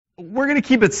we're going to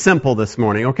keep it simple this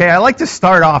morning, okay? I like to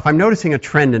start off, I'm noticing a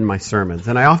trend in my sermons,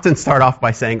 and I often start off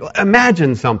by saying,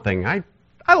 imagine something. I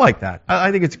like that.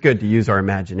 I think it's good to use our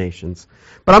imaginations.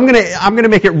 But I'm going to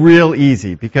make it real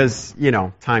easy because,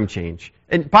 time change.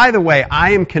 And by the way,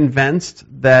 I am convinced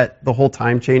that the whole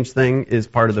time change thing is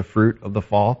part of the fruit of the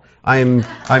fall. I'm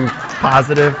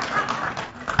positive,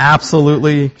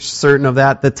 absolutely certain of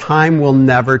that. The time will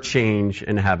never change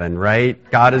in heaven,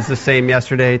 right? God is the same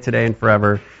yesterday, today, and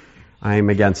forever. I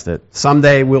am against it.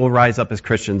 Someday we'll rise up as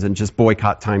Christians and just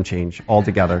boycott time change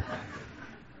altogether.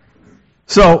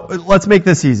 So let's make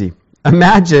this easy.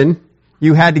 Imagine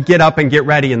you had to get up and get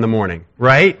ready in the morning,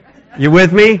 right? You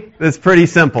with me? It's pretty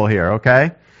simple here,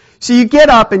 okay? So you get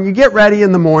up and you get ready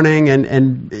in the morning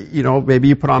and maybe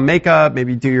you put on makeup,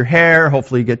 maybe you do your hair,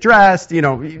 hopefully you get dressed,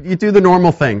 you do the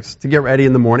normal things to get ready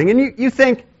in the morning and you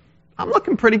think, I'm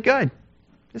looking pretty good.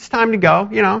 It's time to go,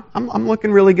 I'm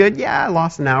looking really good. Yeah, I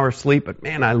lost an hour of sleep, but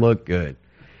man, I look good.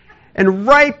 And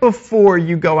right before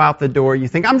you go out the door, you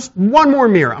think, one more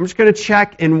mirror. I'm just going to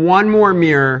check in one more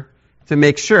mirror to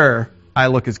make sure I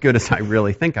look as good as I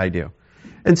really think I do.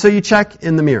 And so you check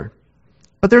in the mirror.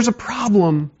 But there's a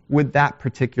problem with that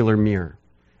particular mirror.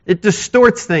 It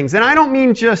distorts things. And I don't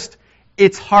mean just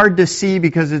it's hard to see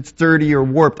because it's dirty or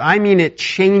warped. I mean it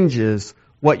changes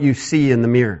what you see in the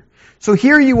mirror. So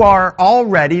here you are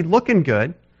already looking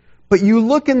good, but you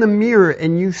look in the mirror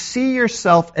and you see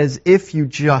yourself as if you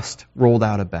just rolled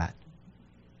out of bed.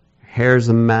 Hair's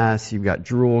a mess, you've got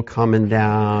drool coming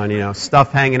down,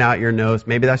 stuff hanging out your nose.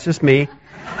 Maybe that's just me.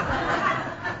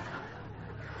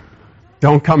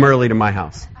 Don't come early to my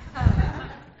house.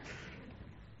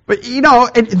 But,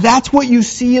 that's what you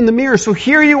see in the mirror. So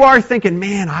here you are thinking,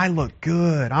 man, I look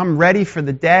good. I'm ready for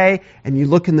the day. And you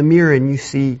look in the mirror and you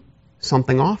see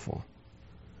something awful.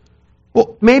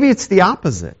 Well, maybe it's the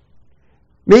opposite.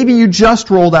 Maybe you just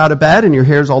rolled out of bed and your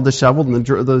hair's all disheveled and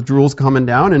the drool's coming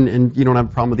down and you don't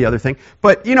have a problem with the other thing.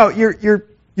 But,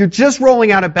 you're just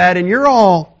rolling out of bed and you're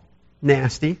all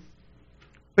nasty.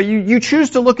 But you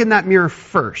choose to look in that mirror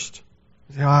first.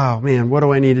 You say, oh, man, what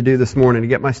do I need to do this morning to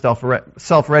get myself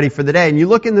ready for the day? And you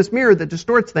look in this mirror that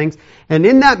distorts things, and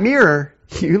in that mirror,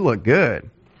 you look good.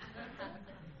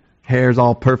 Hair's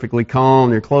all perfectly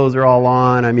combed, your clothes are all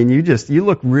on. I mean, you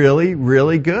look really,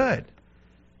 really good.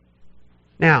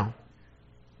 Now,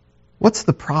 what's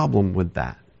the problem with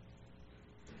that?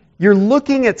 You're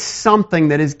looking at something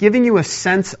that is giving you a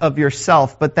sense of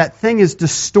yourself, but that thing is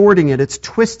distorting it, it's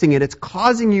twisting it, it's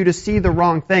causing you to see the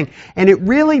wrong thing. And it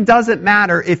really doesn't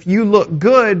matter if you look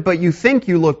good, but you think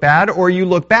you look bad, or you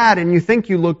look bad and you think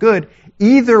you look good.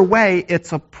 Either way,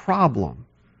 it's a problem,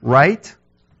 right?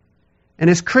 And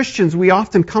as Christians, we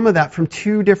often come at that from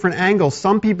two different angles.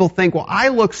 Some people think, well, I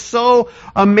look so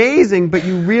amazing, but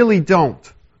you really don't.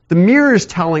 The mirror is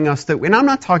telling us that, and I'm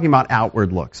not talking about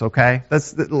outward looks, okay?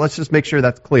 Let's just make sure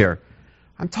that's clear.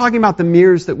 I'm talking about the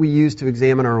mirrors that we use to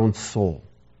examine our own soul.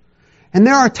 And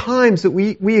there are times that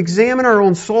we examine our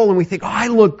own soul and we think, oh, I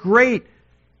look great,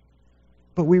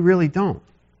 but we really don't.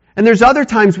 And there's other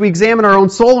times we examine our own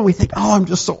soul and we think, oh, I'm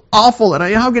just so awful,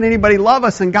 and how can anybody love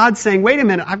us? And God's saying, wait a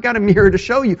minute, I've got a mirror to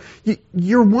show you.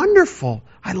 You're wonderful.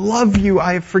 I love you.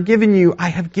 I have forgiven you. I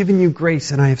have given you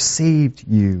grace, and I have saved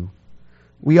you.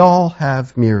 We all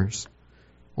have mirrors.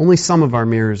 Only some of our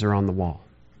mirrors are on the wall.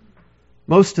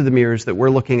 Most of the mirrors that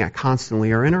we're looking at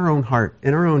constantly are in our own heart,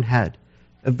 in our own head,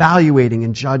 evaluating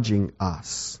and judging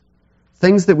us.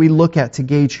 Things that we look at to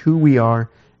gauge who we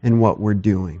are and what we're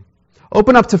doing.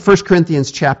 Open up to 1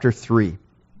 Corinthians chapter 3.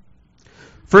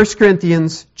 1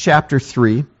 Corinthians chapter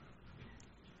 3.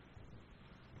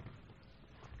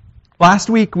 Last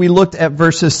week we looked at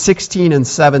verses 16 and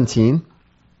 17.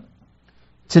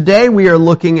 Today we are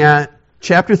looking at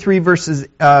chapter 3, verse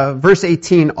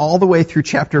 18, all the way through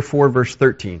chapter 4, verse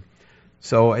 13.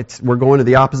 So we're going to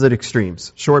the opposite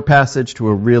extremes. Short passage to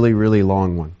a really, really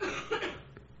long one.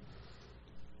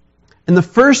 And the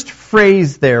first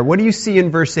phrase there, what do you see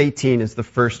in verse 18 is the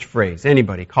first phrase?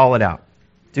 Anybody, call it out.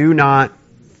 Do not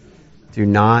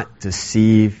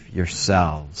deceive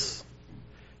yourselves.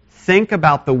 Think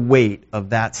about the weight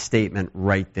of that statement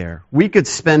right there. We could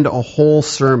spend a whole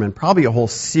sermon, probably a whole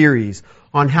series,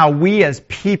 on how we as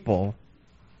people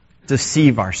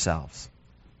deceive ourselves.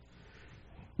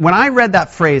 When I read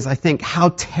that phrase, I think how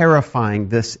terrifying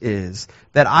this is,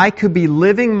 that I could be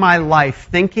living my life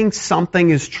thinking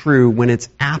something is true when it's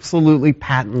absolutely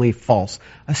patently false,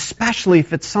 especially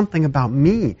if it's something about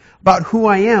me, about who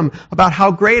I am, about how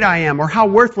great I am, or how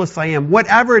worthless I am.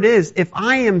 Whatever it is, if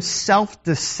I am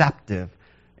self-deceptive,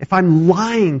 if I'm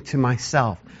lying to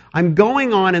myself, I'm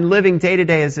going on and living day to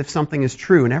day as if something is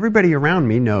true, and everybody around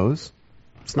me knows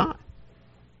It's not.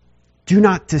 Do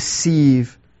not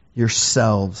deceive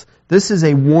yourselves. This is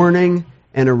a warning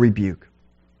and a rebuke.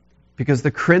 Because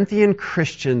the Corinthian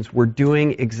Christians were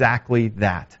doing exactly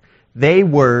that. They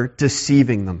were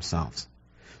deceiving themselves.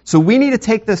 So we need to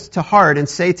take this to heart and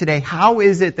say today, how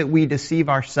is it that we deceive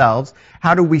ourselves?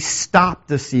 How do we stop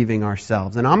deceiving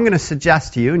ourselves? And I'm going to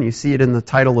suggest to you, and you see it in the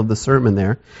title of the sermon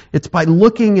there, it's by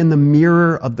looking in the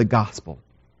mirror of the gospel.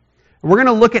 We're going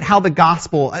to look at how the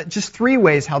gospel, just 3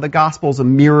 ways how the gospel is a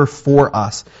mirror for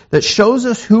us that shows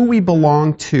us who we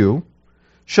belong to,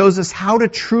 shows us how to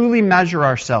truly measure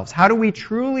ourselves. How do we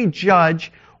truly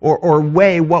judge or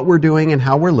weigh what we're doing and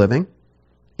how we're living?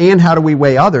 And how do we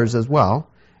weigh others as well?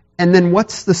 And then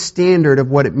what's the standard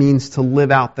of what it means to live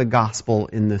out the gospel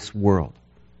in this world?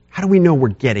 How do we know we're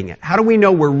getting it? How do we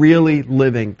know we're really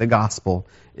living the gospel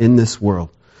in this world?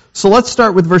 So let's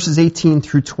start with verses 18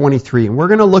 through 23. And we're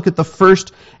going to look at the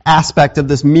first aspect of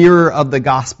this mirror of the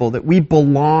gospel, that we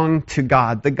belong to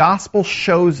God. The gospel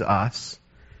shows us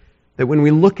that when we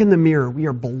look in the mirror, we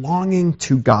are belonging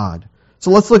to God.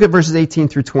 So let's look at verses 18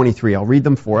 through 23. I'll read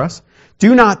them for us.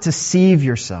 Do not deceive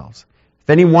yourselves. If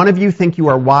any one of you think you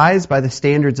are wise by the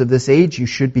standards of this age, you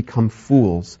should become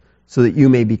fools, so that you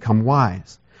may become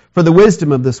wise. For the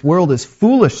wisdom of this world is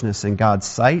foolishness in God's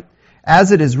sight.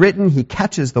 As it is written, He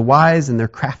catches the wise in their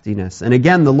craftiness. And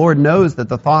again, the Lord knows that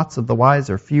the thoughts of the wise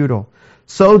are futile.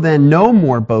 So then, no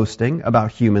more boasting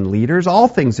about human leaders. All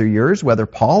things are yours, whether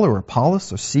Paul or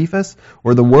Apollos or Cephas,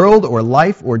 or the world or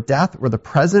life or death or the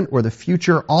present or the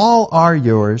future, all are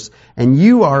yours, and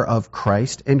you are of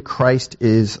Christ, and Christ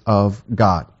is of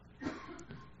God.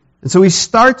 And so he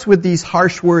starts with these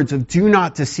harsh words of do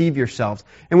not deceive yourselves.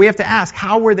 And we have to ask,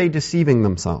 how were they deceiving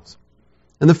themselves?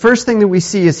 And the first thing that we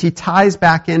see is he ties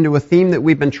back into a theme that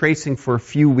we've been tracing for a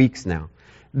few weeks now.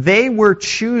 They were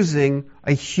choosing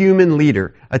a human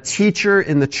leader, a teacher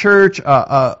in the church,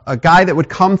 a guy that would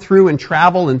come through and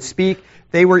travel and speak.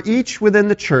 They were each within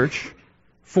the church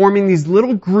forming these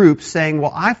little groups saying,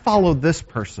 well, I follow this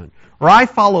person, or I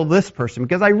follow this person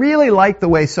because I really like the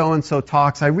way so-and-so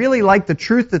talks. I really like the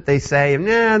truth that they say.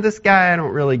 And this guy, I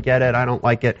don't really get it. I don't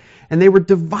like it. And they were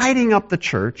dividing up the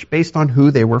church based on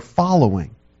who they were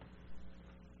following.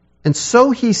 And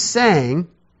so he's saying,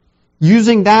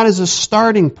 using that as a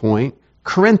starting point,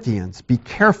 Corinthians, be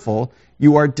careful,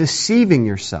 you are deceiving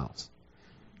yourselves.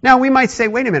 Now we might say,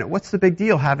 wait a minute, what's the big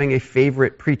deal having a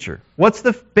favorite preacher? What's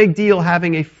the big deal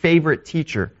having a favorite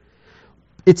teacher?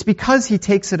 It's because he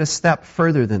takes it a step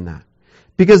further than that.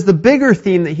 Because the bigger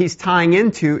theme that he's tying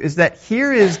into is that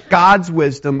here is God's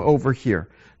wisdom over here.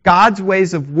 God's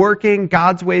ways of working,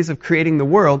 God's ways of creating the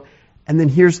world, and then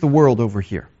here's the world over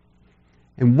here.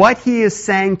 And what he is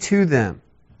saying to them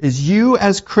is you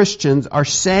as Christians are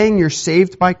saying you're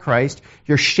saved by Christ,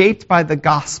 you're shaped by the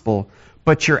gospel,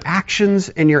 but your actions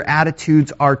and your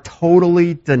attitudes are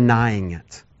totally denying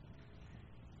it.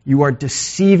 You are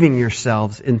deceiving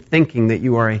yourselves in thinking that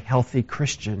you are a healthy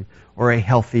Christian or a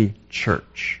healthy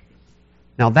church.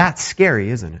 Now that's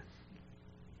scary, isn't it?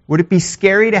 Would it be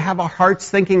scary to have our hearts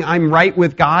thinking I'm right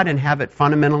with God and have it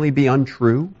fundamentally be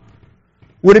untrue?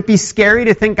 Would it be scary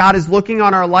to think God is looking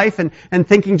on our life and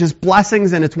thinking just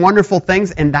blessings and it's wonderful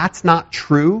things and that's not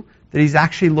true? That He's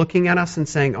actually looking at us and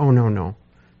saying, oh, no,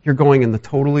 you're going in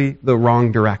the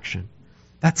wrong direction.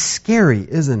 That's scary,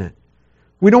 isn't it?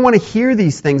 We don't want to hear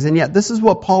these things, and yet this is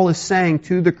what Paul is saying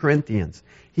to the Corinthians.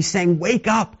 He's saying, wake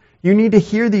up. You need to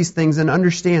hear these things and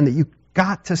understand that you've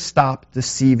got to stop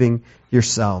deceiving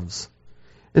yourselves.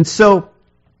 And so,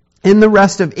 in the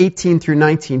rest of 18 through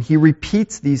 19, he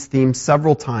repeats these themes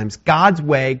several times. God's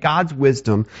way, God's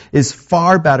wisdom is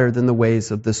far better than the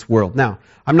ways of this world. Now,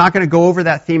 I'm not going to go over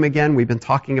that theme again. We've been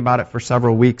talking about it for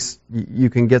several weeks. You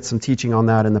can get some teaching on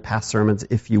that in the past sermons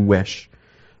if you wish.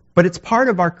 But it's part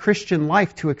of our Christian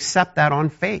life to accept that on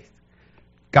faith.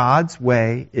 God's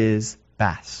way is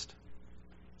best.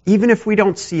 Even if we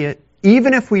don't see it,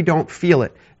 even if we don't feel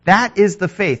it, that is the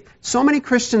faith. So many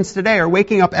Christians today are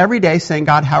waking up every day saying,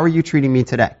 God, how are you treating me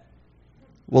today?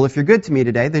 Well, if you're good to me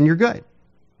today, then you're good.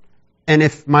 And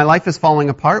if my life is falling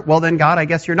apart, well then God, I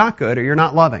guess you're not good or you're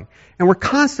not loving. And we're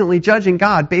constantly judging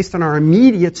God based on our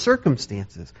immediate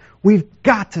circumstances. We've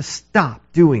got to stop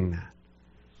doing that.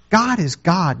 God is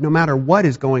God no matter what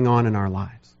is going on in our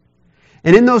lives.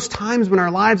 And in those times when our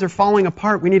lives are falling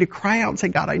apart, we need to cry out and say,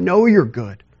 God, I know you're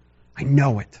good. I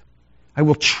know it. I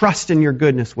will trust in your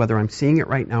goodness whether I'm seeing it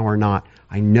right now or not.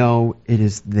 I know it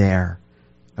is there.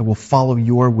 I will follow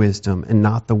your wisdom and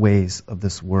not the ways of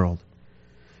this world.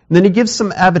 And then he gives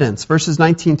some evidence, verses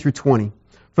 19 through 20.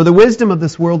 For the wisdom of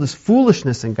this world is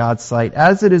foolishness in God's sight.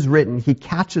 As it is written, He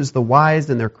catches the wise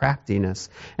in their craftiness.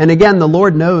 And again, the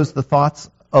Lord knows the thoughts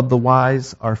of the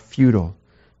wise are futile.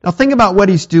 Now think about what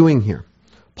he's doing here.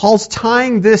 Paul's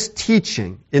tying this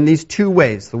teaching in these two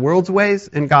ways, the world's ways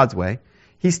and God's way.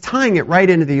 He's tying it right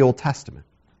into the Old Testament.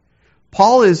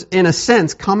 Paul is, in a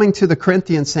sense, coming to the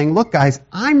Corinthians saying, look guys,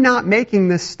 I'm not making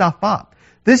this stuff up.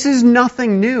 This is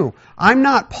nothing new. I'm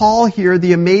not Paul here,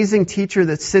 the amazing teacher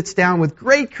that sits down with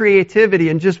great creativity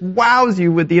and just wows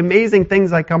you with the amazing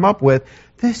things I come up with.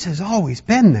 This has always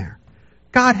been there.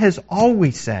 God has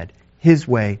always said His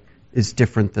way is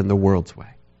different than the world's way.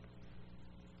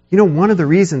 You know, one of the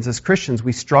reasons as Christians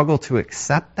we struggle to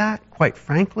accept that, quite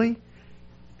frankly,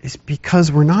 is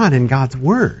because we're not in God's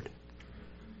Word.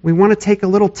 We want to take a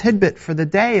little tidbit for the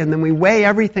day and then we weigh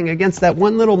everything against that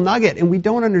one little nugget and we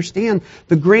don't understand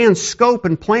the grand scope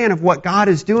and plan of what God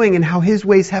is doing and how His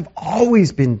ways have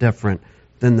always been different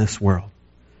than this world.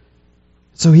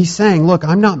 So he's saying, look,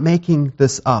 I'm not making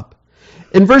this up.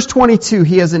 In verse 22,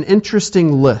 he has an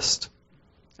interesting list.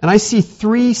 And I see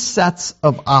 3 sets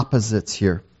of opposites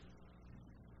here.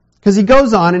 Because he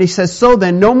goes on and he says, so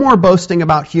then, no more boasting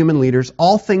about human leaders.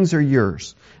 All things are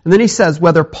yours. And then he says,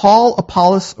 whether Paul,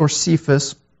 Apollos, or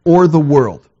Cephas, or the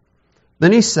world.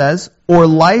 Then he says, or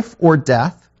life or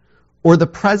death, or the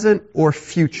present or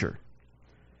future.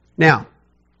 Now,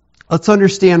 let's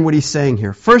understand what he's saying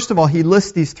here. First of all, he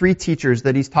lists these 3 teachers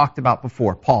that he's talked about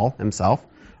before. Paul himself,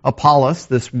 Apollos,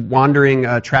 this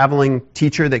wandering, traveling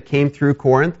teacher that came through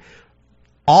Corinth.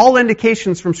 All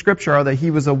indications from Scripture are that he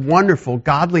was a wonderful,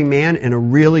 godly man and a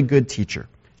really good teacher.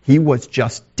 He was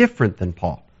just different than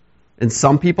Paul. And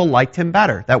some people liked him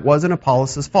better. That wasn't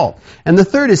Apollos' fault. And the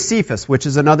third is Cephas, which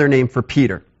is another name for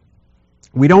Peter.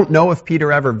 We don't know if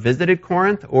Peter ever visited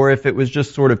Corinth or if it was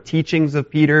just sort of teachings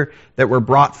of Peter that were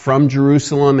brought from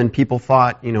Jerusalem and people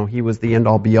thought, he was the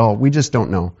end-all be-all. We just don't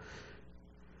know.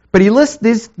 But he lists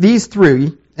these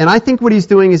 3, and I think what he's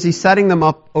doing is he's setting them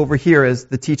up over here as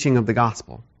the teaching of the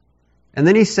gospel. And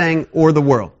then he's saying, or the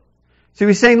world. So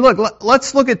he's saying, look,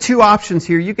 let's look at 2 options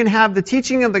here. You can have the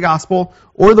teaching of the gospel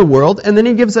or the world, and then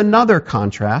he gives another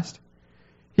contrast.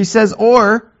 He says,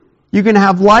 or you can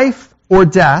have life or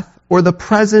death, or the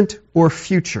present or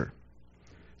future.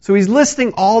 So he's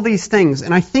listing all these things,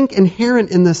 and I think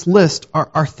inherent in this list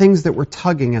are things that were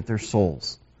tugging at their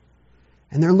souls.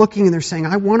 And they're looking and they're saying,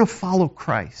 I want to follow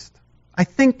Christ. I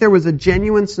think there was a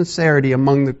genuine sincerity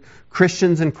among the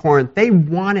Christians in Corinth. They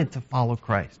wanted to follow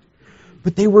Christ.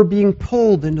 But they were being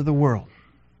pulled into the world.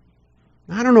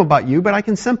 I don't know about you, but I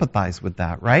can sympathize with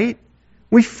that, right?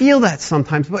 We feel that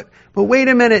sometimes, but wait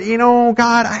a minute,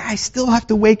 God, I still have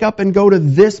to wake up and go to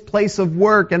this place of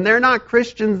work, and they're not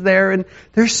Christians there, and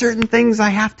there's certain things I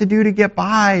have to do to get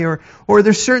by, or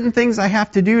there's certain things I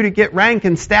have to do to get rank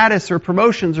and status or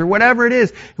promotions or whatever it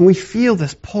is, and we feel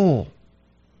this pull.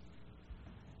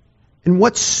 And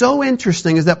what's so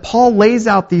interesting is that Paul lays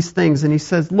out these things, and he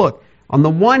says, look, on the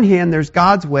one hand, there's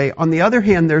God's way, on the other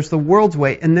hand, there's the world's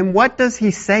way, and then what does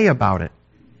he say about it?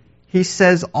 He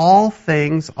says, all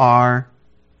things are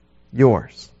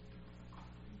yours.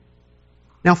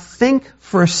 Now think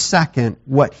for a second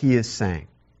what he is saying.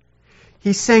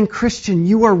 He's saying, Christian,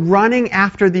 you are running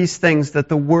after these things that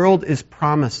the world is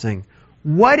promising.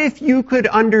 What if you could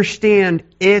understand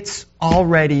it's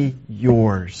already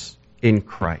yours in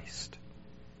Christ?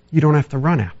 You don't have to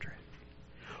run after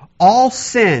it. All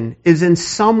sin is in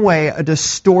some way a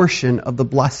distortion of the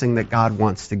blessing that God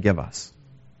wants to give us.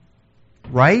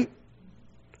 Right?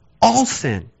 All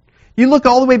sin. You look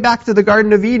all the way back to the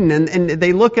Garden of Eden and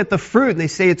they look at the fruit and they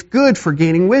say it's good for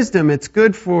gaining wisdom. It's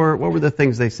good for, what were the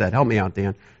things they said? Help me out,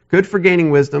 Dan. Good for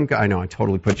gaining wisdom. I know, I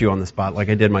totally put you on the spot like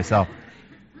I did myself.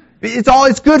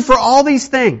 It's good for all these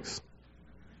things.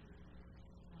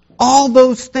 All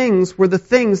those things were the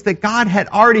things that God had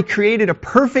already created a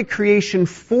perfect creation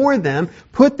for them,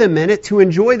 put them in it to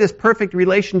enjoy this perfect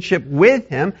relationship with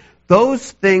Him.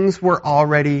 Those things were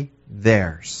already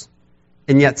theirs.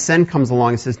 And yet sin comes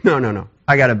along and says, no,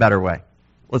 I got a better way.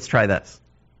 Let's try this.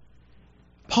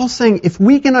 Paul's saying if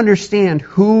we can understand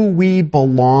who we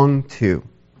belong to,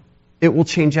 it will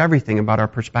change everything about our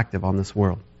perspective on this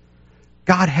world.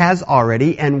 God has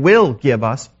already and will give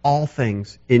us all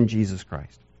things in Jesus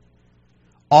Christ.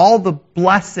 All the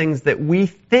blessings that we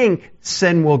think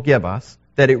sin will give us,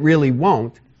 that it really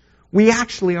won't, we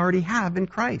actually already have in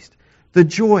Christ. The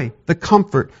joy, the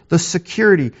comfort, the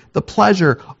security, the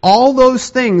pleasure, all those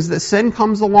things that sin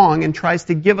comes along and tries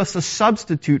to give us a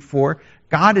substitute for,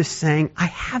 God is saying, I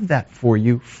have that for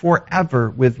you forever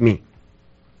with me.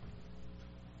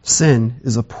 Sin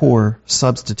is a poor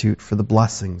substitute for the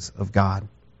blessings of God.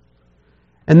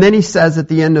 And then he says at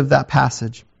the end of that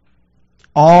passage,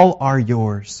 all are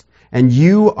yours, and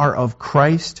you are of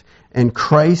Christ, and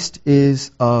Christ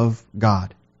is of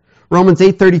God. Romans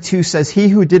 8:32 says, he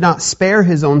who did not spare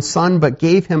his own son, but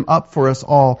gave him up for us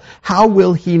all, how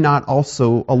will he not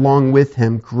also, along with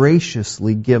him,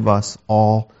 graciously give us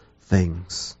all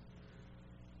things?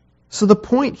 So the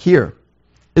point here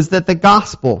is that the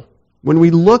gospel, when we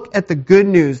look at the good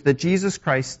news that Jesus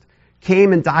Christ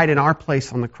came and died in our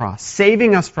place on the cross,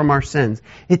 saving us from our sins,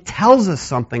 it tells us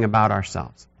something about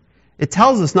ourselves. It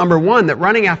tells us, number one, that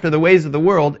running after the ways of the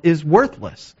world is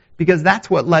worthless, because that's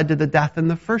what led to the death in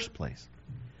the first place.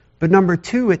 But number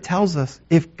two, it tells us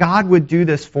if God would do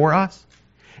this for us,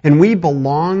 and we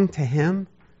belong to Him,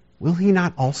 will He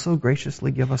not also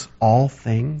graciously give us all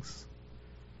things?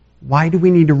 Why do we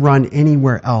need to run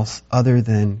anywhere else other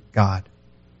than God?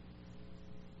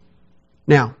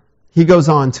 Now, he goes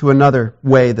on to another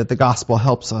way that the gospel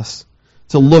helps us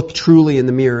to look truly in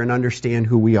the mirror and understand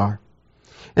who we are.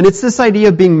 And it's this idea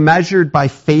of being measured by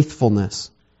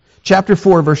faithfulness. Chapter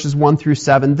 4, verses 1 through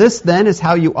 7. This then is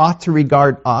how you ought to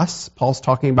regard us, Paul's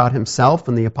talking about himself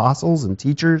and the apostles and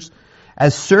teachers,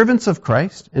 as servants of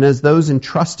Christ and as those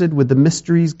entrusted with the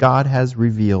mysteries God has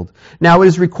revealed. Now it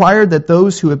is required that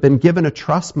those who have been given a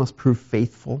trust must prove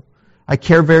faithful. I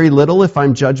care very little if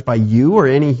I'm judged by you or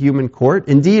any human court.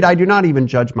 Indeed, I do not even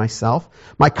judge myself.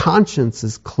 My conscience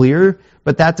is clear,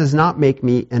 but that does not make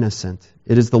me innocent.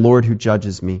 It is the Lord who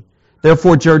judges me.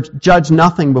 Therefore, judge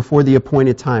nothing before the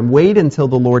appointed time. Wait until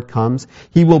the Lord comes.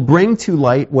 He will bring to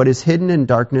light what is hidden in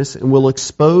darkness and will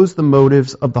expose the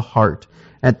motives of the heart.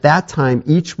 At that time,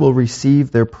 each will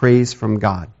receive their praise from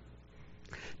God.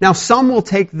 Now, some will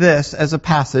take this as a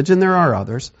passage, and there are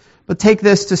others, but take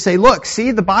this to say, look,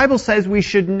 see, the Bible says we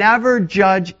should never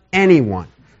judge anyone.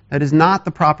 That is not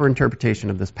the proper interpretation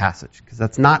of this passage, because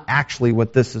that's not actually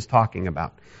what this is talking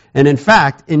about. And in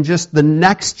fact, in just the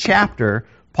next chapter,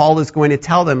 Paul is going to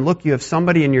tell them, look, you have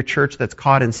somebody in your church that's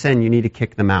caught in sin, you need to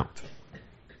kick them out.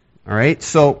 All right?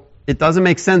 So it doesn't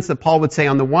make sense that Paul would say,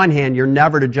 on the one hand, you're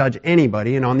never to judge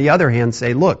anybody, and on the other hand,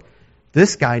 say, look,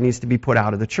 this guy needs to be put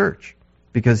out of the church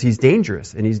because he's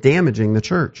dangerous and he's damaging the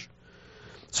church.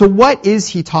 So what is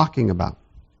he talking about?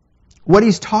 What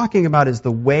he's talking about is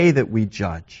the way that we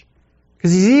judge.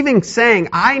 Because he's even saying,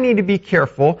 I need to be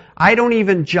careful. I don't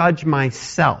even judge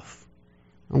myself.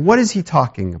 And what is he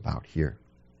talking about here?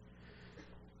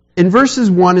 In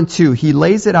verses 1 and 2, he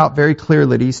lays it out very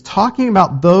clearly that he's talking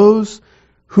about those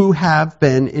who have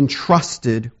been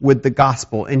entrusted with the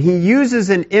gospel. And he uses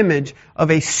an image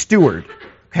of a steward.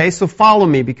 Okay, so follow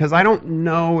me, because I don't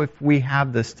know if we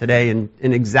have this today in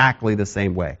exactly the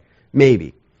same way.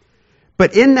 Maybe.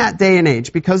 But in that day and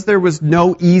age, because there was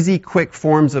no easy, quick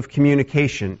forms of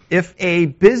communication, if a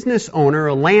business owner,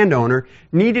 a landowner,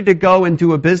 needed to go and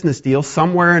do a business deal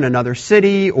somewhere in another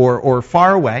city or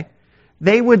far away,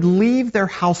 they would leave their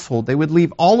household, they would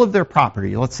leave all of their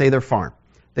property, let's say their farm,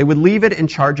 they would leave it in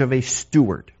charge of a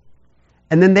steward.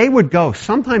 And then they would go,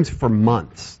 sometimes for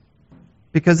months.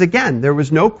 Because again, there was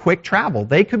no quick travel.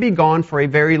 They could be gone for a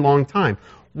very long time.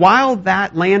 While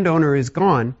that landowner is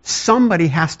gone, somebody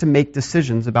has to make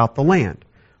decisions about the land.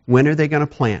 When are they going to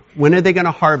plant? When are they going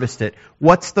to harvest it?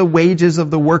 What's the wages of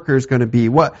the workers going to be?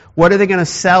 What are they going to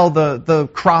sell the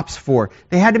crops for?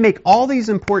 They had to make all these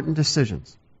important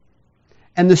decisions.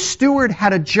 And the steward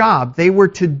had a job. They were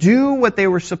to do what they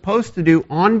were supposed to do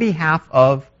on behalf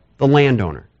of the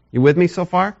landowner. You with me so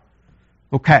far?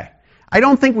 Okay. I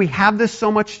don't think we have this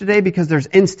so much today because there's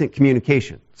instant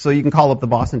communication. So you can call up the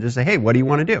boss and just say, hey, what do you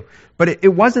want to do? But it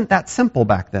wasn't that simple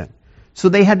back then. So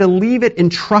they had to leave it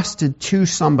entrusted to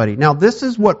somebody. Now, this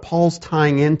is what Paul's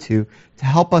tying into to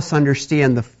help us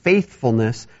understand the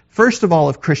faithfulness, first of all,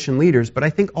 of Christian leaders, but I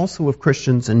think also of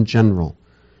Christians in general.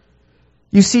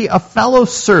 You see, a fellow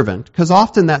servant, because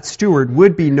often that steward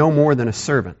would be no more than a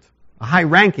servant, a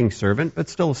high-ranking servant, but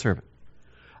still a servant.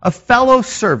 A fellow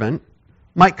servant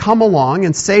might come along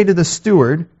and say to the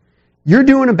steward, you're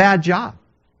doing a bad job.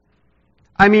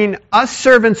 I mean, us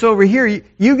servants over here,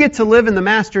 you get to live in the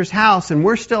master's house and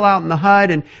we're still out in the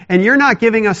hut and you're not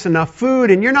giving us enough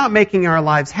food and you're not making our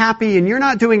lives happy and you're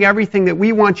not doing everything that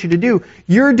we want you to do.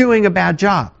 You're doing a bad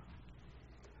job.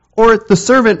 Or the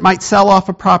servant might sell off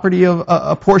a property of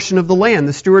a portion of the land.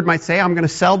 The steward might say, I'm going to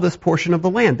sell this portion of the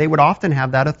land. They would often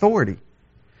have that authority.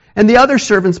 And the other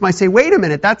servants might say, wait a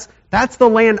minute, that's the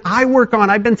land I work on.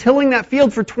 I've been tilling that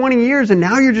field for 20 years and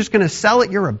now you're just going to sell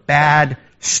it? You're a bad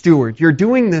steward. You're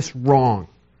doing this wrong.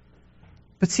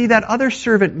 But see, that other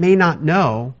servant may not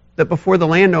know that before the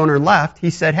landowner left, he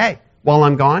said, hey, while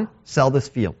I'm gone, sell this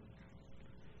field.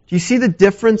 Do you see the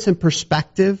difference in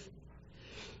perspective?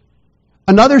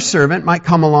 Another servant might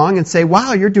come along and say,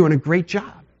 wow, you're doing a great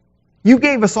job. You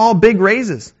gave us all big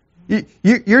raises.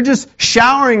 You're just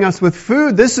showering us with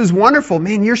food. This is wonderful.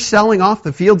 Man, you're selling off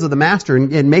the fields of the master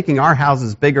and making our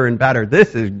houses bigger and better.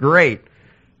 This is great.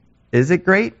 Is it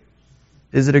great?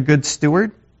 Is it a good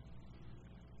steward?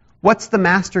 What's the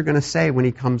master going to say when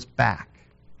he comes back?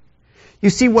 You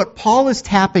see, what Paul is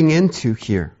tapping into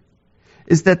here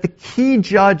is that the key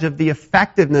judge of the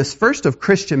effectiveness, first of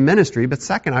Christian ministry, but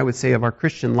second, I would say, of our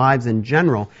Christian lives in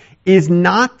general, is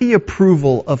not the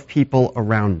approval of people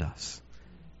around us.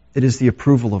 It is the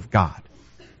approval of God.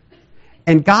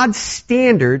 And God's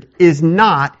standard is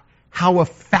not how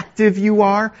effective you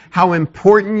are, how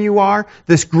important you are,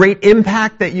 this great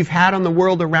impact that you've had on the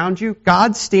world around you.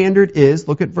 God's standard is,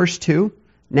 look at verse 2,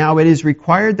 now it is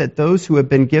required that those who have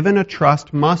been given a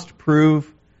trust must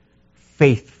prove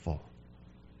faithful.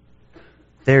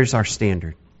 There's our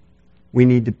standard. We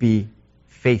need to be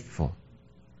faithful.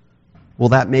 Will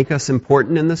that make us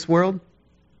important in this world?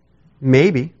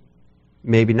 Maybe.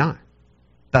 Maybe not.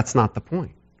 That's not the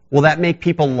point. Will that make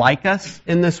people like us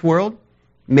in this world?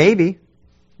 Maybe.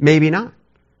 Maybe not.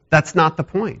 That's not the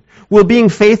point. Will being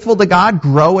faithful to God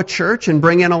grow a church and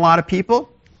bring in a lot of people?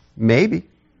 Maybe.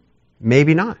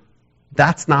 Maybe not.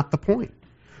 That's not the point.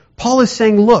 Paul is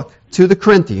saying, look, to the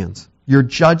Corinthians, you're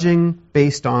judging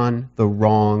based on the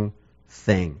wrong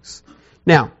things.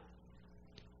 Now,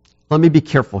 let me be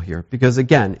careful here, because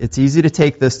again, it's easy to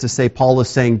take this to say Paul is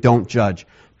saying don't judge.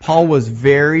 Paul was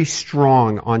very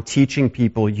strong on teaching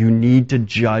people you need to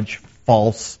judge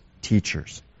false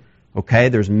teachers. Okay?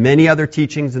 There's many other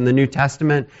teachings in the New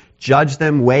Testament. Judge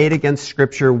them, weigh it against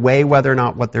Scripture, weigh whether or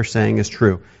not what they're saying is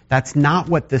true. That's not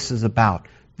what this is about.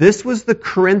 This was the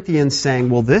Corinthians saying,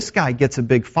 well, this guy gets a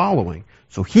big following,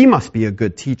 so he must be a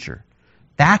good teacher.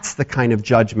 That's the kind of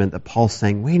judgment that Paul's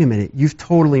saying, wait a minute, you've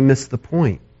totally missed the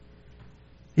point.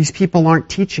 These people aren't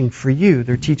teaching for you,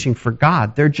 they're teaching for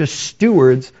God. They're just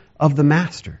stewards of the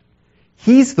master.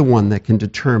 He's the one that can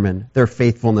determine their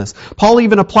faithfulness. Paul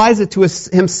even applies it to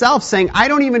himself, saying, I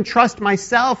don't even trust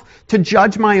myself to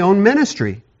judge my own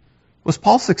ministry. Was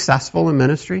Paul successful in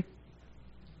ministry?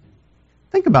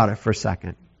 Think about it for a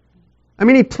second. I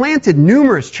mean, he planted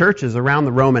numerous churches around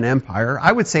the Roman Empire.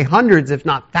 I would say hundreds, if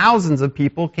not thousands of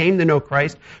people came to know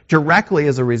Christ directly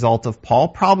as a result of Paul,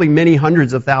 probably many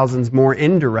hundreds of thousands more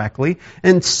indirectly.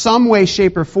 In some way,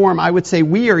 shape, or form, I would say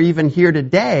we are even here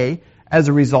today as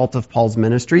a result of Paul's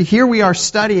ministry. Here we are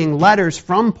studying letters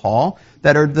from Paul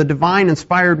that are the divine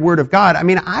inspired Word of God. I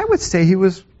mean, I would say he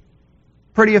was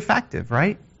pretty effective,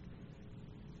 right?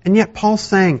 And yet Paul's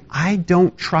saying, I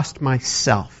don't trust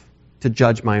myself to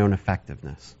judge my own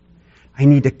effectiveness. I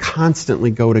need to constantly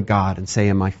go to God and say,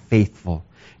 am I faithful?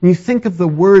 And you think of the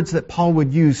words that Paul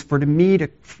would use for me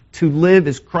to live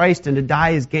as Christ and to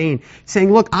die as gain,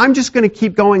 saying, look, I'm just going to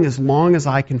keep going as long as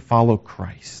I can follow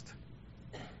Christ.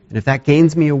 And if that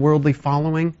gains me a worldly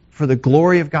following, for the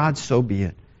glory of God, so be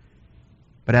it.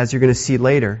 But as you're going to see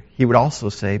later, he would also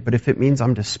say, but if it means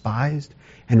I'm despised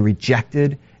and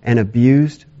rejected and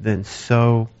abused, then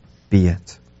so be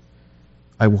it.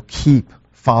 I will keep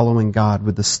following God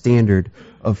with the standard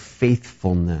of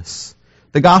faithfulness.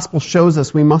 The gospel shows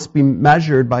us we must be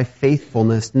measured by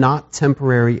faithfulness, not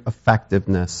temporary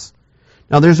effectiveness.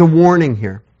 Now there's a warning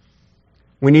here.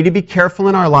 We need to be careful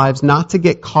in our lives not to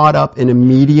get caught up in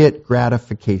immediate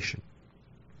gratification.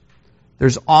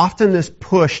 There's often this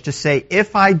push to say,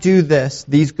 if I do this,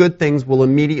 these good things will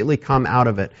immediately come out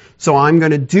of it. So I'm going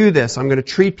to do this. I'm going to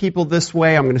treat people this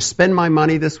way. I'm going to spend my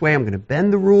money this way. I'm going to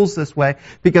bend the rules this way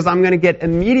because I'm going to get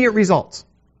immediate results.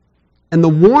 And the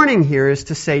warning here is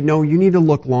to say, no, you need to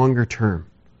look longer term.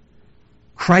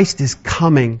 Christ is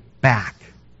coming back.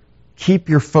 Keep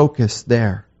your focus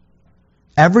there.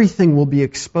 Everything will be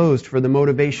exposed for the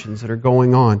motivations that are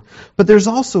going on. But there's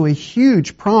also a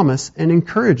huge promise and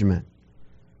encouragement.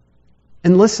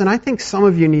 And listen, I think some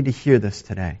of you need to hear this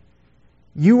today.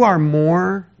 You are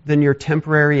more than your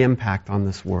temporary impact on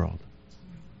this world.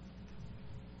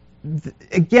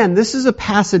 Again, this is a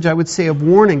passage, I would say, of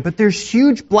warning, but there's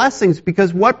huge blessings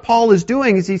because what Paul is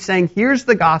doing is he's saying, here's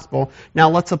the gospel, now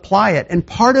let's apply it. And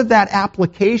part of that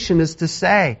application is to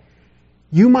say,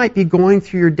 you might be going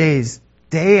through your days,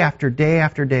 day after day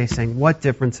after day, saying, what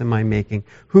difference am I making?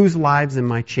 Whose lives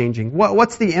am I changing?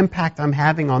 What's the impact I'm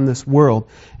having on this world?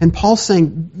 And Paul's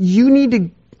saying, you need to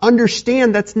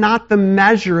understand that's not the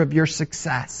measure of your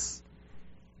success.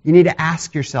 You need to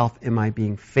ask yourself, am I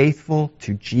being faithful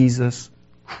to Jesus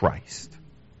Christ?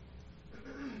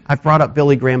 I've brought up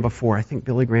Billy Graham before. I think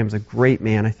Billy Graham's a great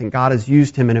man. I think God has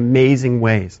used him in amazing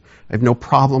ways. I have no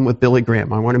problem with Billy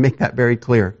Graham. I want to make that very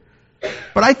clear.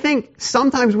 But I think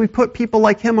sometimes we put people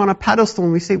like him on a pedestal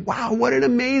and we say, wow, what an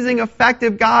amazing,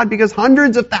 effective God, because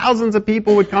hundreds of thousands of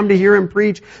people would come to hear him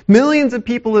preach. Millions of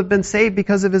people have been saved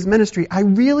because of his ministry. I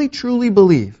really, truly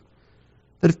believe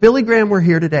that if Billy Graham were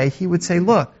here today, he would say,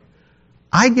 look,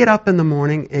 I get up in the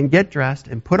morning and get dressed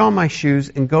and put on my shoes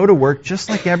and go to work just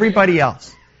like everybody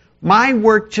else. My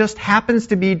work just happens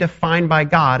to be defined by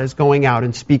God as going out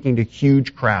and speaking to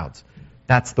huge crowds.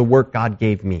 That's the work God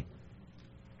gave me.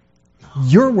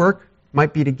 Your work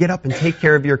might be to get up and take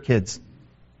care of your kids.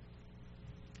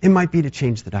 It might be to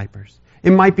change the diapers.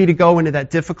 It might be to go into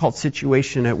that difficult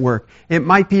situation at work. It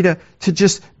might be to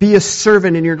just be a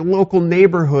servant in your local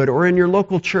neighborhood or in your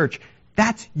local church.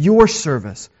 That's your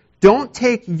service. Don't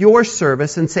take your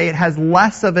service and say it has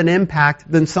less of an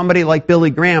impact than somebody like Billy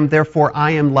Graham, therefore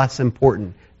I am less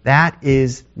important. That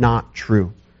is not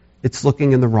true. It's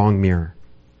looking in the wrong mirror.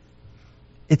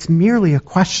 It's merely a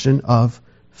question of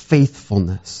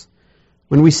faithfulness.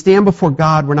 When we stand before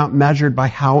God, we're not measured by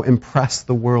how impressed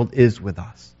the world is with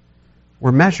us.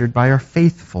 We're measured by our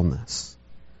faithfulness.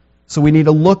 So we need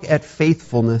to look at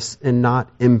faithfulness and not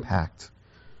impact.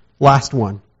 Last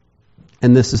one,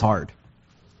 and this is hard.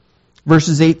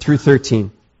 Verses 8 through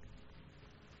 13.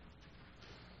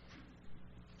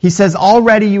 He says,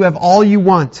 already you have all you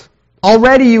want.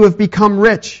 Already you have become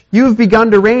rich. You have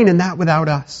begun to reign, and that without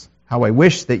us. How I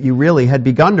wish that you really had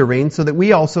begun to reign so that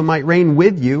we also might reign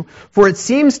with you. For it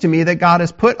seems to me that God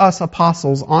has put us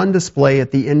apostles on display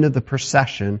at the end of the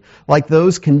procession, like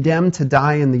those condemned to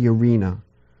die in the arena.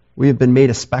 We have been made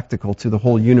a spectacle to the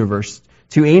whole universe,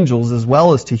 to angels as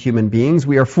well as to human beings.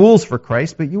 We are fools for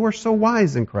Christ, but you are so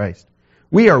wise in Christ.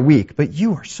 We are weak, but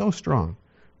you are so strong.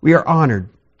 We are honored,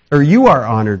 or you are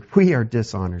honored, we are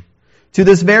dishonored. To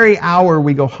this very hour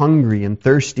we go hungry and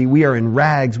thirsty. We are in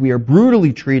rags. We are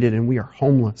brutally treated and we are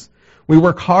homeless. We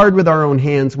work hard with our own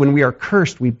hands. When we are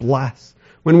cursed, we bless.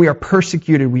 When we are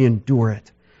persecuted, we endure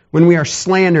it. When we are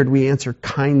slandered, we answer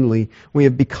kindly. We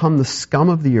have become the scum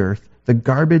of the earth, the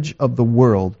garbage of the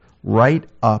world, right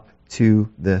up to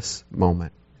this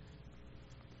moment.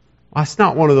 Well, that's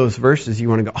not one of those verses you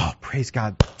want to go, oh, praise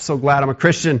God, I'm so glad I'm a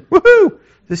Christian. Woohoo!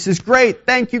 This is great.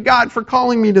 Thank you, God, for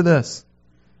calling me to this.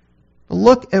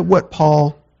 Look at what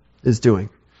Paul is doing.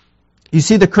 You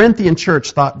see, the Corinthian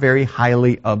church thought very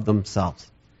highly of themselves.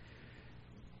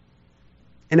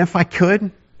 And if I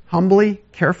could, humbly,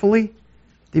 carefully,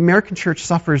 the American church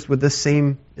suffers with this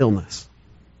same illness.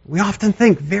 We often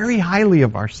think very highly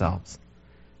of ourselves.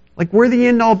 Like we're the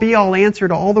end-all, be-all answer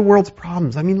to all the world's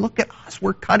problems. I mean, look at us.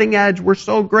 We're cutting edge. We're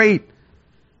so great.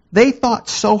 They thought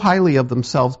so highly of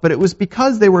themselves, but it was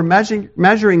because they were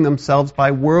measuring themselves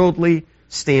by worldly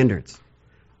standards.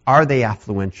 Are they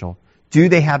affluential? Do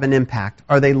they have an impact?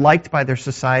 Are they liked by their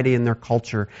society and their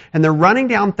culture? And they're running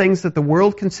down things that the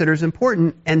world considers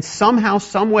important, and somehow,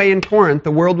 some way in Corinth,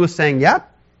 the world was saying,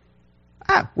 yep,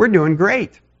 we're doing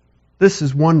great. This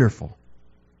is wonderful.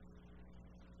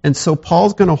 And so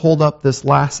Paul's going to hold up this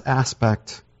last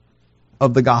aspect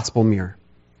of the gospel mirror,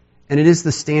 and it is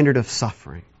the standard of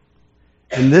suffering.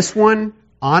 And this one,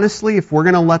 honestly, if we're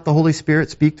going to let the Holy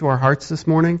Spirit speak to our hearts this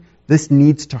morning, this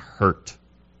needs to hurt.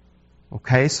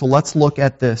 Okay, so let's look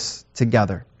at this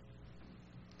together.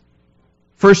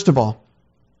 First of all,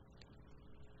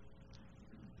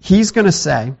 he's going to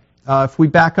say, if we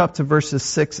back up to verses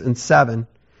 6 and 7,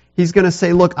 he's going to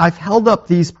say, look, I've held up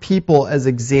these people as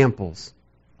examples.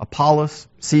 Apollos,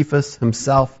 Cephas,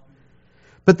 himself.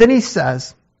 But then he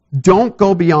says, don't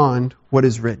go beyond what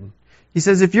is written. He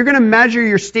says, if you're going to measure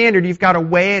your standard, you've got to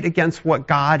weigh it against what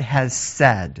God has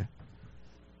said.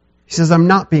 He says, I'm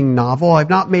not being novel. I've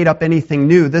not made up anything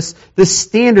new. This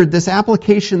standard, this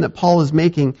application that Paul is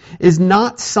making is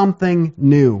not something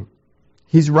new.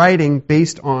 He's writing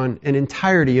based on an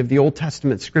entirety of the Old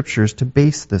Testament scriptures to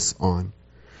base this on.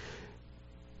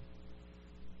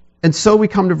 And so we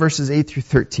come to verses 8 through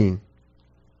 13.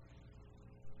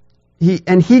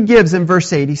 He gives in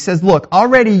verse 8, he says, look,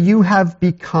 already you have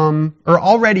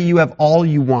all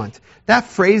you want. That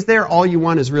phrase there, all you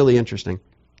want, is really interesting.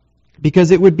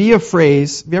 Because it would be a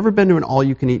phrase, have you ever been to an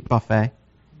all-you-can-eat buffet?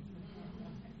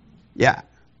 Yeah.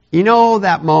 You know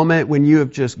that moment when you have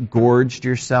just gorged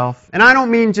yourself? And I don't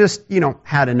mean just,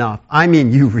 had enough. I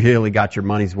mean you really got your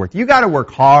money's worth. You got to work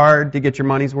hard to get your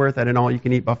money's worth at an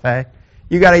all-you-can-eat buffet.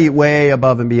 You got to eat way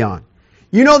above and beyond.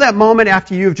 You know that moment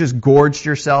after you've just gorged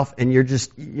yourself and you're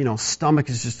just, stomach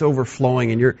is just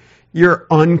overflowing and you're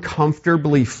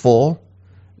uncomfortably full?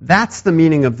 That's the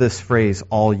meaning of this phrase,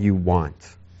 all you want.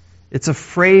 It's a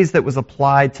phrase that was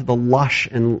applied to the lush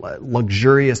and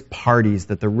luxurious parties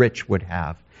that the rich would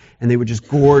have. And they would just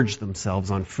gorge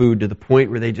themselves on food to the point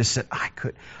where they just said,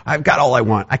 I've got all I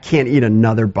want. I can't eat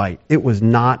another bite. It was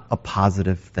not a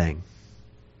positive thing.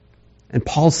 And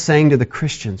Paul's saying to the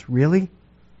Christians, really?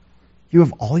 You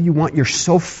have all you want? You're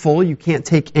so full you can't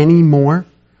take any more?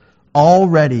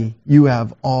 Already you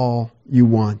have all you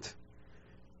want.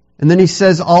 And then he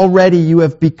says, already you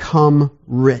have become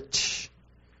rich.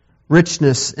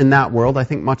 Richness in that world, I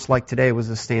think much like today, was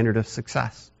a standard of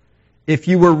success. If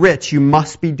you were rich, you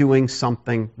must be doing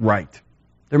something right.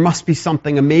 There must be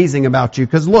something amazing about you,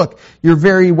 because look, you're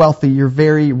very wealthy, you're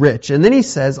very rich. And then he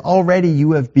says, already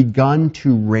you have begun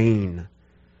to reign.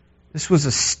 This was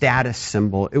a status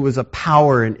symbol. It was a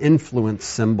power and influence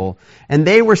symbol. And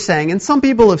they were saying, and some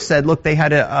people have said, look, they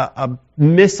had a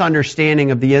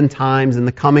misunderstanding of the end times and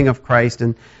the coming of Christ,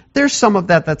 and there's some of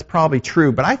that that's probably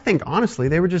true, but I think, honestly,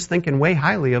 they were just thinking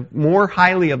more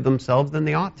highly of themselves than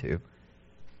they ought to.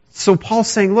 So Paul's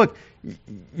saying, look,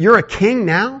 you're a king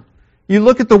now. You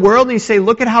look at the world and you say,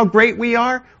 look at how great we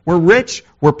are. We're rich,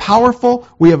 we're powerful,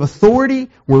 we have authority,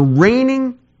 we're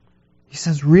reigning. He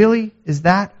says, really? Is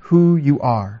that who you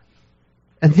are?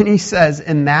 And then he says,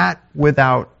 and that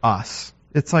without us.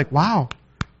 It's like, wow,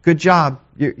 good job.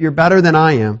 You're better than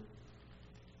I am.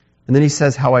 And then he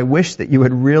says, how I wish that you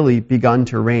had really begun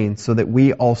to reign so that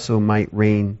we also might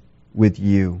reign with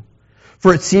you.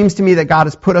 For it seems to me that God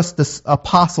has put us, the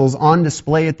apostles, on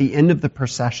display at the end of the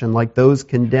procession like those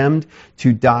condemned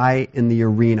to die in the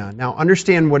arena. Now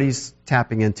understand what he's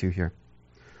tapping into here.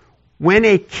 When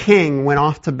a king went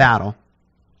off to battle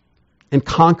and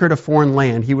conquered a foreign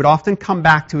land, he would often come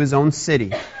back to his own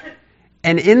city.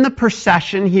 And in the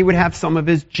procession, he would have some of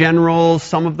his generals,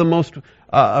 some of the most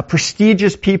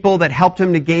prestigious people that helped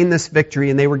him to gain this victory,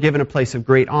 and they were given a place of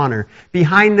great honor.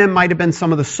 Behind them might have been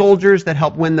some of the soldiers that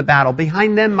helped win the battle.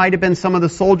 Behind them might have been some of the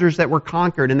soldiers that were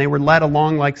conquered, and they were led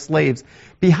along like slaves.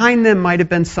 Behind them might have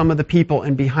been some of the people,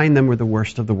 and behind them were the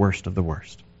worst of the worst of the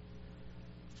worst.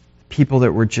 People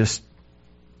that were just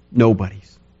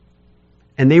nobodies.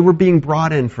 And they were being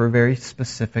brought in for a very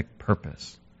specific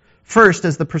purpose. First,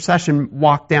 as the procession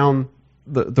walked down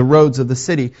the roads of the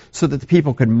city, so that the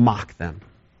people could mock them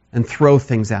and throw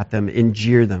things at them and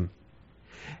jeer them.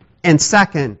 And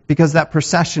second, because that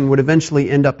procession would eventually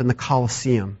end up in the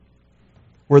Colosseum,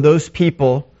 where those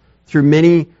people, through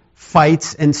many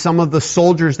fights, and some of the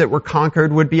soldiers that were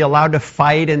conquered would be allowed to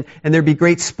fight, and there'd be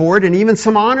great sport and even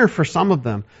some honor for some of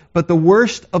them. But the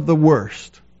worst of the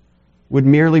worst would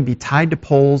merely be tied to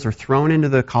poles or thrown into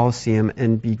the Colosseum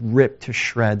and be ripped to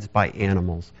shreds by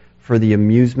animals for the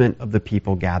amusement of the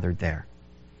people gathered there.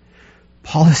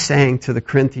 Paul is saying to the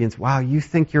Corinthians, wow, you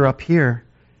think you're up here.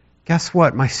 Guess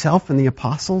what? Myself and the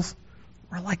apostles,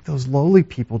 we're like those lowly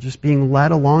people just being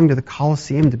led along to the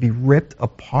Colosseum to be ripped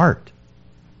apart.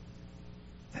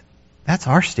 That's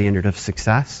our standard of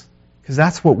success, because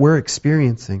that's what we're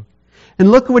experiencing. And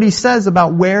look what he says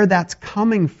about where that's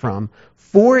coming from.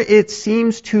 For it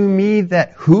seems to me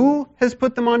that who has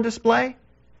put them on display?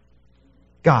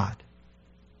 God.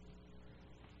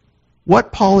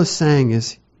 What Paul is saying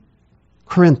is,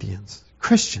 Corinthians,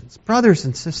 Christians, brothers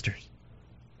and sisters,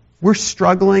 we're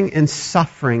struggling and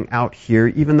suffering out here,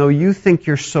 even though you think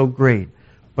you're so great.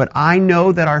 But I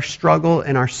know that our struggle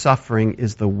and our suffering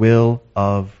is the will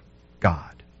of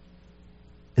God.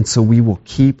 And so we will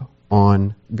keep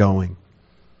on going.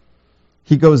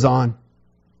 He goes on.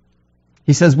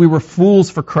 He says, we were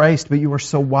fools for Christ, but you are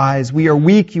so wise. We are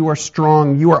weak, you are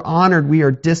strong. You are honored, we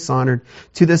are dishonored.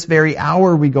 To this very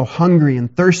hour we go hungry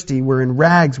and thirsty. We're in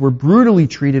rags, we're brutally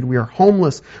treated. We are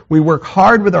homeless. We work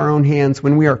hard with our own hands.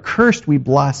 When we are cursed, we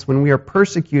bless. When we are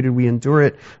persecuted, we endure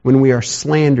it. When we are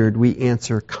slandered, we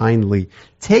answer kindly.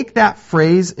 Take that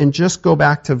phrase and just go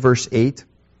back to verse 8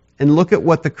 and look at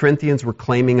what the Corinthians were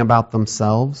claiming about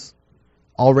themselves.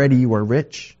 Already you are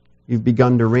rich. You've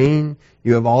begun to reign.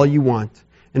 You have all you want.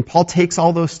 And Paul takes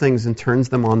all those things and turns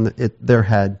them on their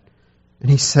head.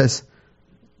 And he says,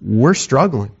 we're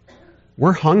struggling.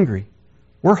 We're hungry.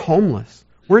 We're homeless.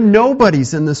 We're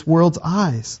nobodies in this world's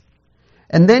eyes.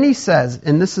 And then he says,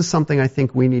 and this is something I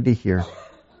think we need to hear,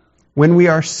 when we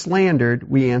are slandered,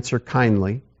 we answer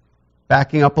kindly.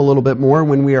 Backing up a little bit more,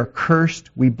 when we are cursed,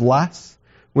 we bless.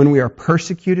 When we are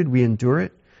persecuted, we endure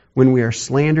it. When we are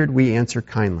slandered, we answer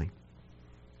kindly.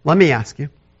 Let me ask you,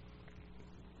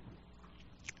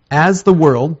 as the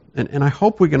world, and I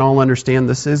hope we can all understand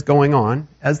this is going on,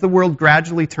 as the world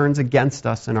gradually turns against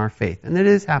us in our faith, and it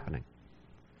is happening.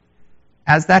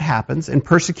 As that happens, and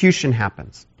persecution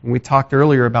happens, and we talked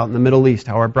earlier about in the Middle East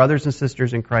how our brothers and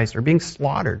sisters in Christ are being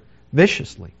slaughtered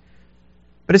viciously.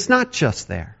 But it's not just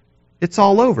there. It's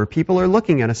all over. People are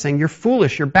looking at us saying, you're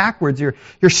foolish, you're backwards, you're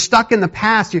stuck in the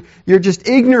past, you're just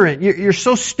ignorant, you're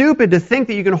so stupid to think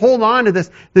that you can hold on to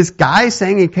this guy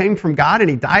saying he came from God and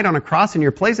he died on a cross in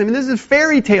your place. I mean, this is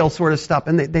fairy tale sort of stuff,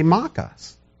 and they mock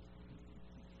us.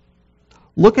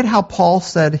 Look at how Paul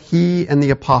said he and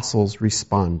the apostles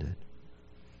responded.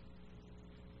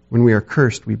 When we are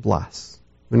cursed, we bless.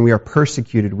 When we are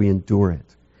persecuted, we endure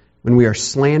it. When we are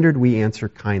slandered, we answer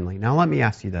kindly. Now let me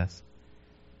ask you this.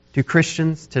 Do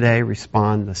Christians today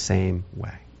respond the same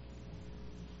way?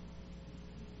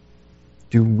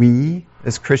 Do we,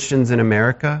 as Christians in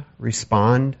America,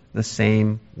 respond the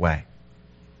same way?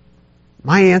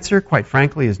 My answer, quite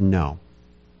frankly, is no.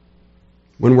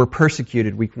 When we're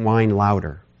persecuted, we whine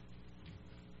louder.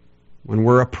 When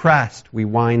we're oppressed, we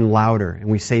whine louder, and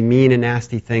we say mean and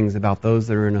nasty things about those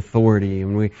that are in authority,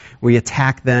 and we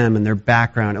attack them and their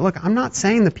background. Look, I'm not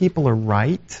saying the people are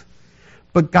right,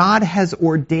 but God has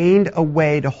ordained a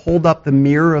way to hold up the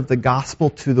mirror of the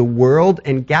gospel to the world,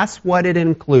 and guess what it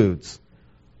includes?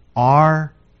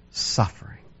 Our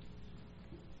suffering.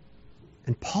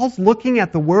 And Paul's looking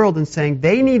at the world and saying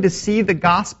they need to see the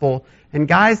gospel, and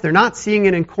guys, they're not seeing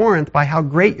it in Corinth by how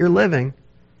great you're living.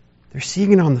 They're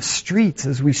seeing it on the streets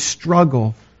as we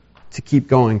struggle to keep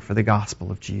going for the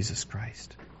gospel of Jesus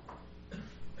Christ.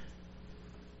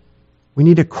 We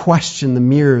need to question the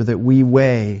mirror that we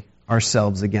weigh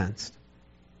ourselves against.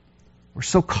 We're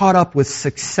so caught up with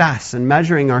success and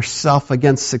measuring ourselves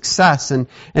against success, and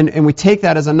we take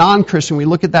that as a non-Christian. We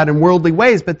look at that in worldly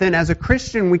ways, but then as a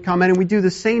Christian we come in and we do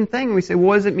the same thing. We say, well,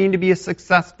 what does it mean to be a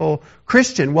successful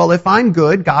Christian? Well, if I'm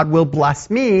good, God will bless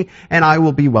me, and I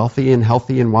will be wealthy and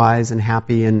healthy and wise and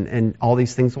happy, and all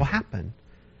these things will happen.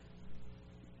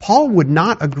 Paul would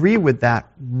not agree with that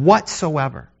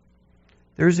whatsoever.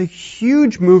 There's a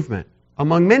huge movement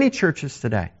among many churches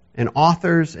today, and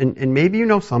authors, and maybe you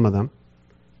know some of them.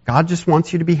 God just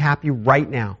wants you to be happy right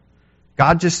now.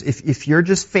 God just, if you're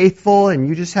just faithful and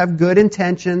you just have good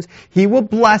intentions, He will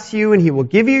bless you and He will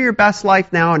give you your best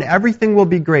life now and everything will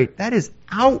be great. That is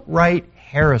outright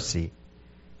heresy.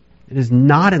 It is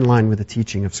not in line with the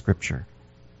teaching of Scripture.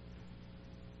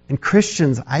 And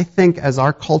Christians, I think as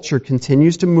our culture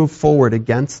continues to move forward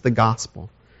against the gospel,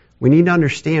 we need to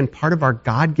understand part of our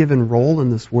God-given role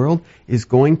in this world is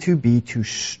going to be to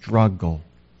struggle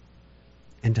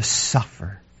and to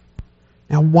suffer.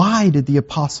 Now, why did the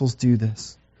apostles do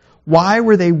this? Why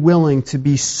were they willing to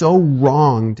be so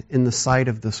wronged in the sight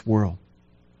of this world?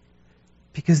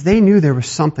 Because they knew there was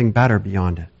something better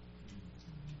beyond it.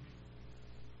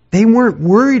 They weren't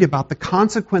worried about the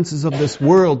consequences of this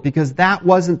world because that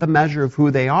wasn't the measure of who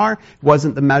they are,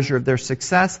 wasn't the measure of their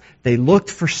success. They looked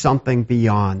for something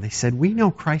beyond. They said, we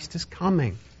know Christ is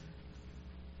coming.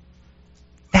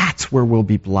 That's where we'll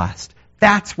be blessed.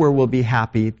 That's where we'll be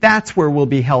happy. That's where we'll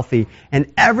be healthy.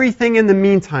 And everything in the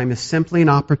meantime is simply an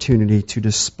opportunity to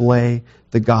display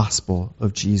the gospel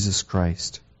of Jesus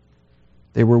Christ.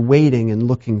 They were waiting and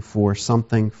looking for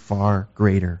something far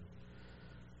greater.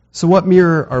 So what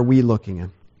mirror are we looking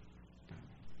in?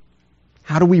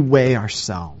 How do we weigh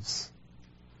ourselves?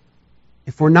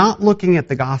 If we're not looking at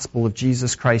the gospel of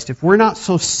Jesus Christ, if we're not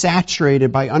so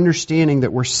saturated by understanding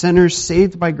that we're sinners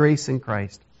saved by grace in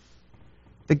Christ,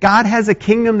 that God has a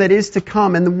kingdom that is to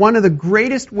come, and one of the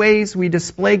greatest ways we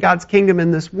display God's kingdom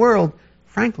in this world,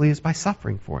 frankly, is by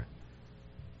suffering for it.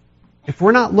 If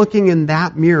we're not looking in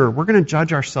that mirror, we're going to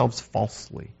judge ourselves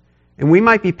falsely. And we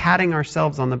might be patting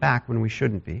ourselves on the back when we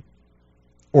shouldn't be.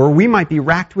 Or we might be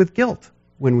racked with guilt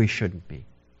when we shouldn't be.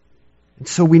 And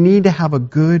so we need to have a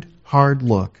good, hard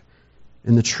look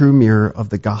in the true mirror of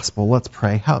the gospel. Let's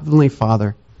pray. Heavenly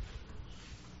Father,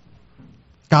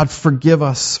 God, forgive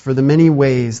us for the many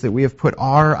ways that we have put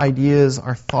our ideas,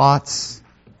 our thoughts,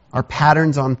 our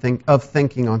patterns of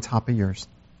thinking on top of yours.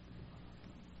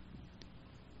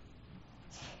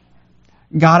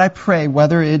 God, I pray,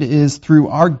 whether it is through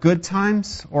our good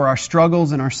times or our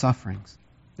struggles and our sufferings,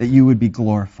 that you would be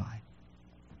glorified.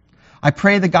 I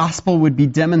pray the gospel would be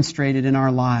demonstrated in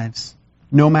our lives,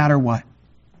 no matter what.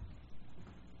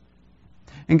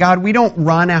 And God, we don't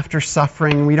run after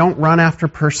suffering. We don't run after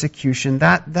persecution.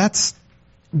 That's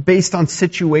based on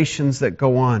situations that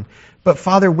go on. But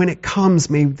Father, when it comes,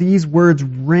 may these words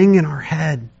ring in our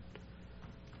head.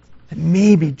 That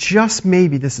maybe, just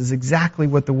maybe, this is exactly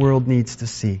what the world needs to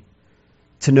see.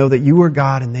 To know that you are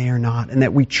God and they are not. And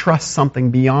that we trust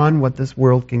something beyond what this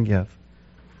world can give.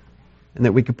 And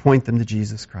that we could point them to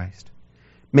Jesus Christ.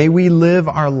 May we live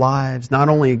our lives not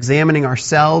only examining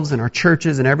ourselves and our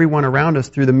churches and everyone around us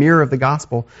through the mirror of the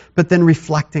gospel, but then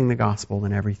reflecting the gospel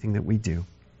in everything that we do. In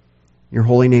your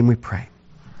holy name we pray.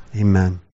 Amen.